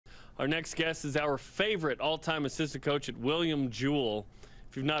Our next guest is our favorite all-time assistant coach at William Jewell.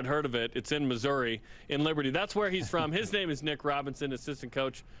 If you've not heard of it, it's in Missouri, in Liberty. That's where he's from. His name is Nick Robinson, assistant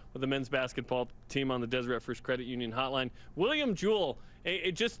coach with the men's basketball team on the Deseret First Credit Union hotline. William Jewell,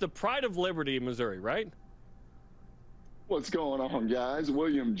 just the pride of Liberty, Missouri, right? What's going on, guys?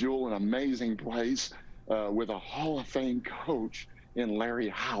 William Jewell, an amazing place with a Hall of Fame coach in Larry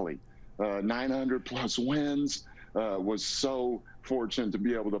Holly. 900-plus wins. Was so fortunate to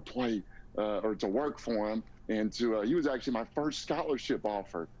be able to play or to work for him. And he was actually my first scholarship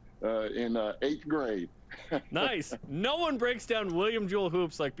offer in 8th grade. Nice. No one breaks down William Jewell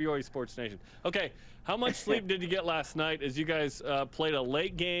hoops like BYU Sports Nation. Okay, how much sleep did you get last night as you guys played a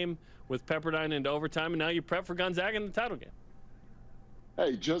late game with Pepperdine into overtime, and now you prep for Gonzaga in the title game?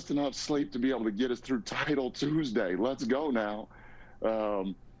 Hey, just enough sleep to be able to get us through Title Tuesday. Let's go now.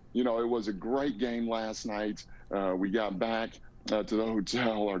 You know, it was a great game last night. We got back to the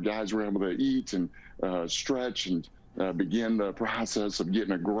hotel. Our guys were able to eat and stretch and begin the process of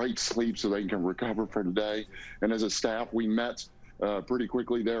getting a great sleep so they can recover for today. And as a staff, we met pretty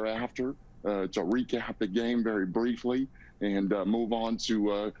quickly thereafter to recap the game very briefly and move on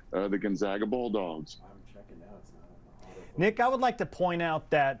to the Gonzaga Bulldogs. Nick, I would like to point out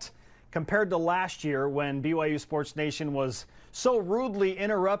that compared to last year when BYU Sports Nation was so rudely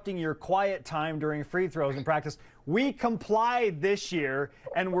interrupting your quiet time during free throws in practice, we complied this year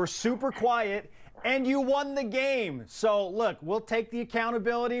and we're super quiet, and you won the game. So look, we'll take the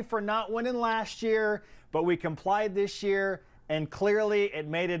accountability for not winning last year, but we complied this year, and clearly it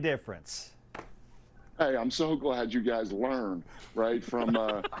made a difference. Hey, I'm so glad you guys learned, right, from,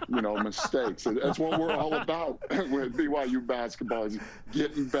 you know, mistakes. That's what we're all about with BYU basketball, is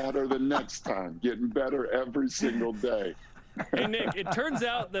getting better the next time, getting better every single day. Hey, Nick, it turns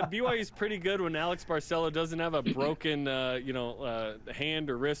out that BYU is pretty good when Alex Barcelo doesn't have a broken, hand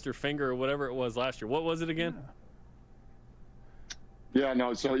or wrist or finger or whatever it was last year. What was it again? Yeah,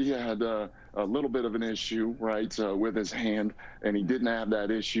 no, so he had a little bit of an issue, right, with his hand, and he didn't have that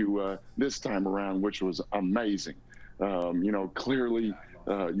issue this time around, which was amazing. You know, clearly,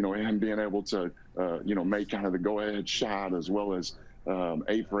 him being able to, make kind of the go-ahead shot as well as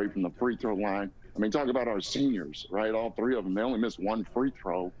 8 for 8 from the free throw line. I mean, talk about our seniors, right? All 3 of them, they only missed 1 free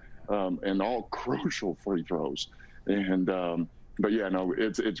throw, and all crucial free throws. And, but yeah, no,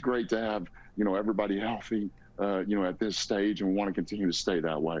 it's great to have, everybody healthy, at this stage, and we want to continue to stay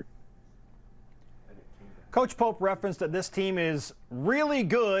that way. Coach Pope referenced that this team is really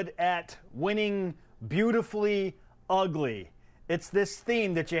good at winning beautifully ugly. It's this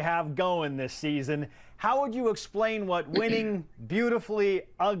theme that you have going this season. How would you explain what winning beautifully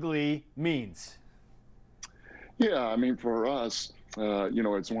ugly means? Yeah, I mean, for us,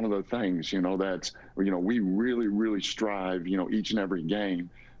 it's one of the things, that, we really, really strive, each and every game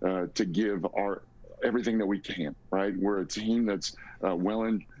to give our everything that we can, right? We're a team that's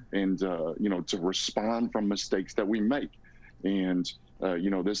willing and, to respond from mistakes that we make. And,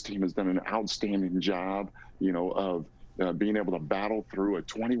 this team has done an outstanding job, of being able to battle through a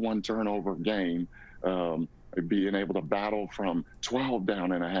 21 turnover game, being able to battle from 12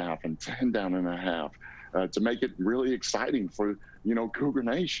 down and a half and 10 down and a half to make it really exciting for, Cougar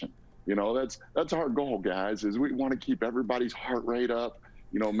Nation. That's our goal, guys, is we want to keep everybody's heart rate up,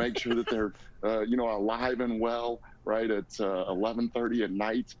 make sure that they're, alive and well, right, at 11:30 at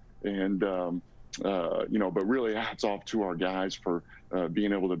night. And, but really hats off to our guys for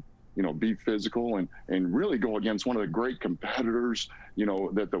being able to, be physical and really go against one of the great competitors,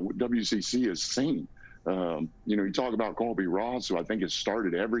 that the WCC has seen. You talk about Colby Ross, who I think has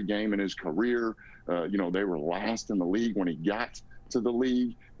started every game in his career. They were last in the league when he got to the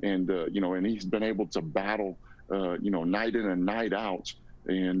league. And, and he's been able to battle, night in and night out.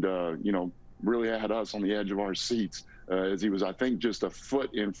 And, really had us on the edge of our seats as he was, I think, just a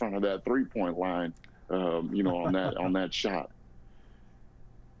foot in front of that three-point line, on that shot.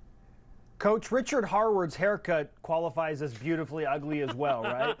 Coach, Richard Harward's haircut qualifies as beautifully ugly as well,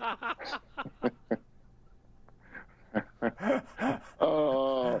 right?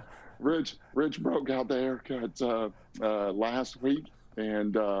 Rich broke out the haircut last week,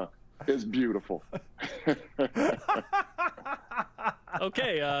 and it's beautiful.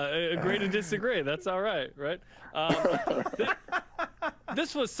 Okay, agree to disagree. That's all right, right?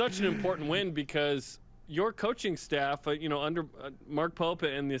 This was such an important win because your coaching staff, under Mark Pope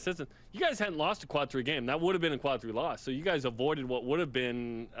and the assistant, you guys hadn't lost a quad 3 game. That would have been a quad 3 loss. So you guys avoided what would have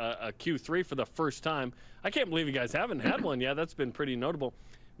been a Q3 for the first time. I can't believe you guys haven't had one yet. That's been pretty notable.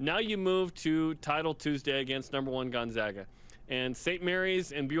 Now you move to Title Tuesday against #1 Gonzaga. And St.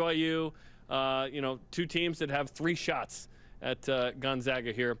 Mary's and BYU, 2 teams that have 3 shots at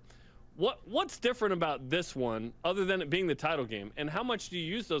Gonzaga here. What's different about this one other than it being the title game? And how much do you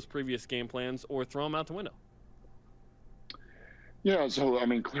use those previous game plans or throw them out the window? Yeah, so I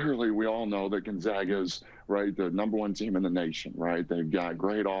mean, clearly we all know that Gonzaga's right, the #1 team in the nation, right? They've got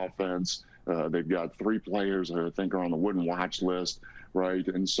great offense. They've got 3 players that I think are on the wooden watch list, right?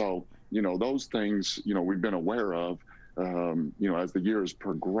 And so, those things, we've been aware of, as the years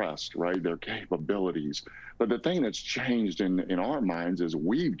progressed, right? Their capabilities. But the thing that's changed in our minds is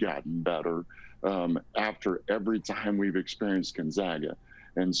we've gotten better after every time we've experienced Gonzaga.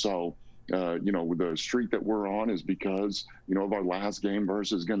 And so, the streak that we're on is because, of our last game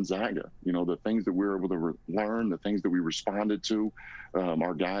versus Gonzaga. The things that we were able to learn, the things that we responded to,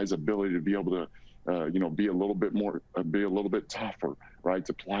 our guys' ability to be able to, be a little bit more, be a little bit tougher, right?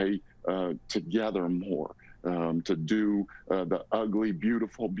 To play together more, to do the ugly,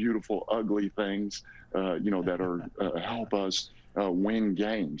 beautiful, beautiful, ugly things, that are help us win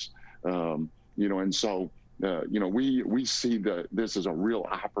games. And so, we see that this is a real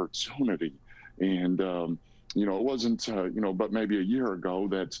opportunity. And, it wasn't, but maybe a year ago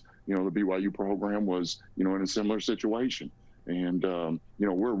that, the BYU program was, in a similar situation. And,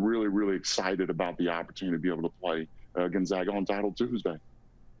 we're really, really excited about the opportunity to be able to play Gonzaga on Title Tuesday.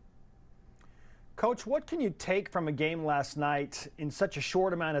 Coach, what can you take from a game last night in such a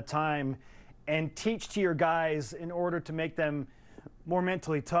short amount of time and teach to your guys in order to make them more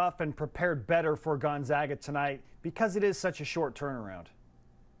mentally tough and prepared better for Gonzaga tonight, because it is such a short turnaround?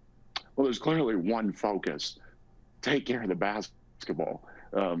 Well, there's clearly one focus: take care of the basketball.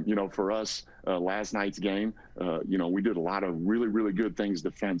 For us, last night's game, we did a lot of really, really good things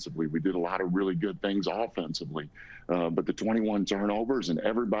defensively. We did a lot of really good things offensively. But the 21 turnovers, and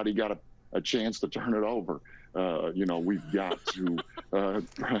everybody got a chance to turn it over. We've got to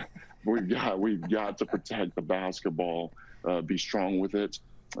we've got to protect the basketball, be strong with it,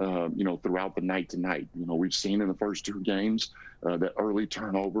 throughout the night to night. We've seen in the first 2 games that early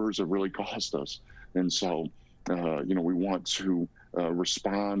turnovers have really cost us. And so, we want to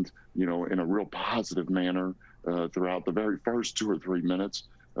respond, in a real positive manner throughout the very first 2 or 3 minutes,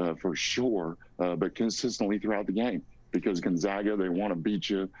 for sure, but consistently throughout the game. Because Gonzaga, they want to beat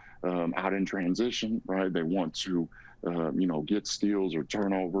you out in transition, right? They want to, get steals or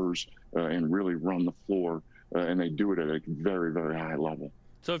turnovers and really run the floor, and they do it at a very, very high level.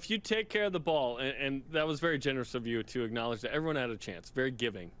 So if you take care of the ball, and that was very generous of you to acknowledge that everyone had a chance, very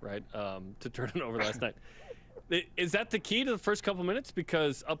giving, right, to turn it over last night. Is that the key to the first couple minutes?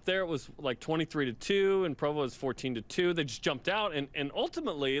 Because up there it was like 23-2, and Provo was 14-2. They just jumped out, and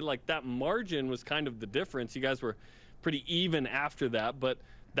ultimately, like, that margin was kind of the difference. You guys were pretty even after that, but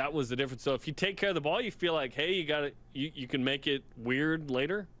that was the difference. So if you take care of the ball, you feel like, hey, you can make it weird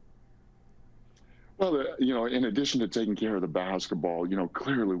later? Well, in addition to taking care of the basketball,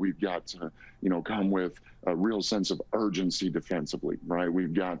 clearly we've got to, come with a real sense of urgency defensively, right?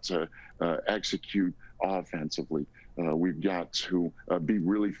 We've got to execute offensively. We've got to be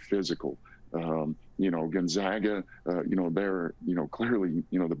really physical. Gonzaga, they're, clearly,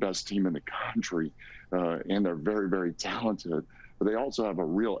 the best team in the country, and they're very, very talented, but they also have a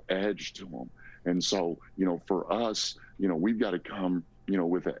real edge to them. And so, for us, we've got to come,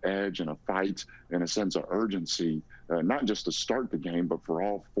 with an edge and a fight and a sense of urgency, not just to start the game, but for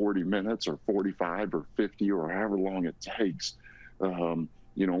all 40 minutes or 45 or 50 or however long it takes.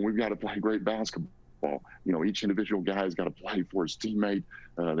 We've got to play great basketball. Each individual guy's got to play for his teammate.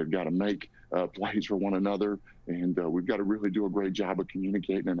 They've got to make plays for one another. And we've got to really do a great job of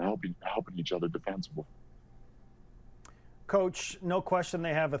communicating and helping each other defensively. Coach, no question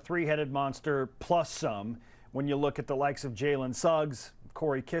they have a 3-headed monster plus some. When you look at the likes of Jalen Suggs,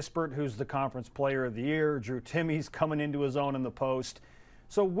 Corey Kispert, who's the Conference Player of the Year, Drew Timme's coming into his own in the post.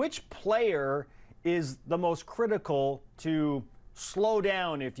 So which player is the most critical to slow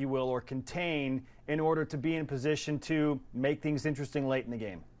down, if you will, or contain in order to be in position to make things interesting late in the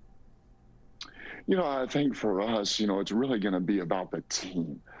game? I think for us, it's really going to be about the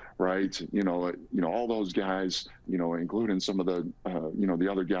team, right? All those guys, including some of the,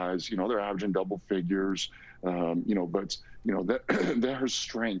 the other guys, they're averaging double figures, but, their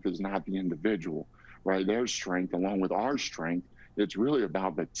strength is not the individual, right? Their strength, along with our strength, it's really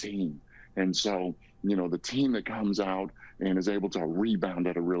about the team. And so, the team that comes out and is able to rebound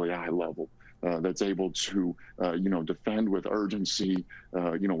at a really high level, that's able to, defend with urgency,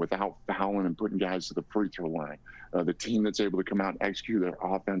 without fouling and putting guys to the free throw line. The team that's able to come out and execute their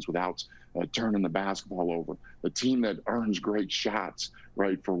offense without turning the basketball over. The team that earns great shots,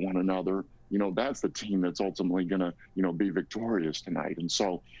 right, for one another. That's the team that's ultimately going to, be victorious tonight. And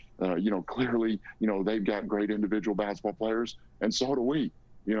so, clearly, they've got great individual basketball players, and so do we.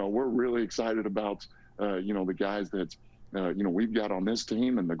 we're really excited about, the guys that, we've got on this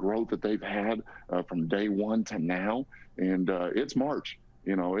team and the growth that they've had from day one to now. And it's March.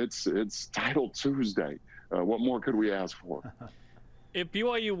 It's Title Tuesday. What more could we ask for? If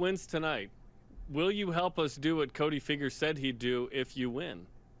BYU wins tonight, will you help us do what Cody Figure said he'd do if you win,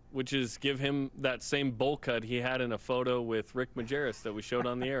 which is give him that same bowl cut he had in a photo with Rick Majerus that we showed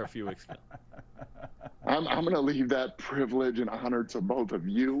on the air a few weeks ago? I'm going to leave that privilege and honor to both of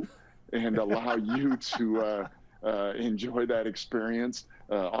you and allow you to enjoy that experience.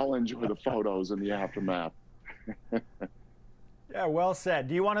 I'll enjoy the photos and the aftermath. Yeah, well said.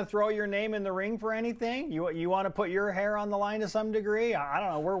 Do you want to throw your name in the ring for anything? You want to put your hair on the line to some degree? I don't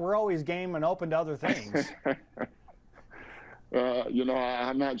know. We're always game and open to other things.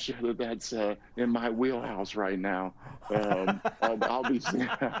 I'm not sure that that's in my wheelhouse right now. I'll be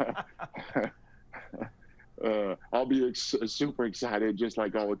super excited, just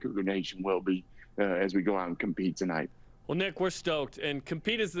like all of Cougar Nation will be as we go out and compete tonight. Well, Nick, we're stoked, and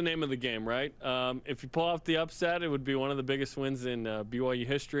compete is the name of the game, right? If you pull off the upset, it would be one of the biggest wins in BYU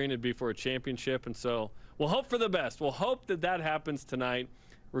history, and it'd be for a championship. And so we'll hope for the best. We'll hope that happens tonight.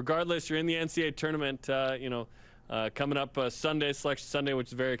 Regardless, you're in the NCAA tournament, coming up Sunday, Selection Sunday, which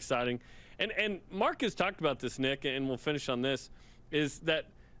is very exciting. And Mark has talked about this, Nick, and we'll finish on this, is that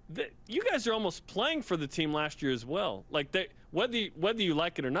you guys are almost playing for the team last year as well. Like, whether you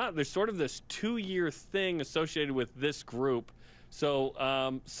like it or not, there's sort of this 2-year thing associated with this group.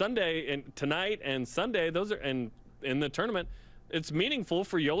 So Sunday and tonight and Sunday, those are, and in the tournament, it's meaningful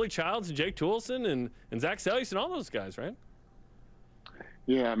for Yoli Childs and Jake Toolson and Zach Sellius and all those guys, right?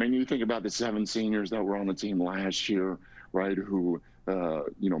 Yeah, I mean, you think about the 7 seniors that were on the team last year, right, who,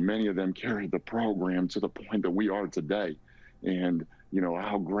 many of them carried the program to the point that we are today. And,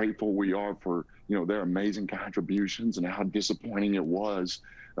 how grateful we are for, their amazing contributions and how disappointing it was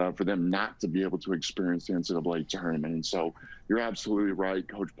for them not to be able to experience the NCAA tournament. And so you're absolutely right.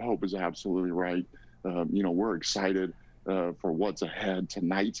 Coach Pope is absolutely right. We're excited for what's ahead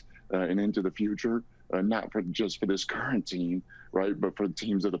tonight and into the future, not just for this current team, right, but for the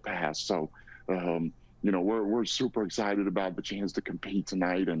teams of the past. So, we're super excited about the chance to compete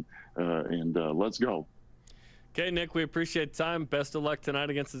tonight, and let's go. Okay, Nick, we appreciate the time. Best of luck tonight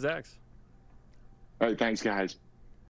against the Zags. Hey, thanks, guys.